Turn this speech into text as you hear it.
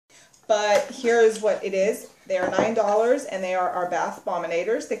but here's what it is. They are $9 and they are our bath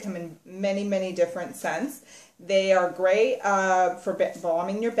bombinators. They come in many, many different scents. They are great for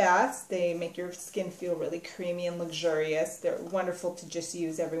balming your baths. They make your skin feel really creamy and luxurious. They're wonderful to just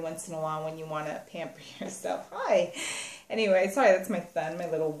use every once in a while when you want to pamper yourself. Hi. Anyway, sorry, that's my son, my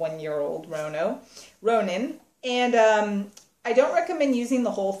little 1-year-old Ronan. And I don't recommend using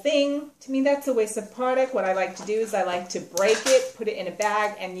the whole thing. To me, that's a waste of product. What I like to do is I like to break it, put it in a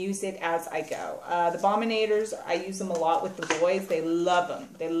bag, and use it as I go. The Bombinators, I use them a lot with the boys. They love them.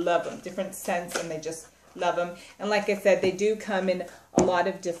 They love them. Different scents, and they just love them. And like I said, they do come in a lot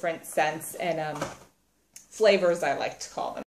of different scents and flavors, I like to call them.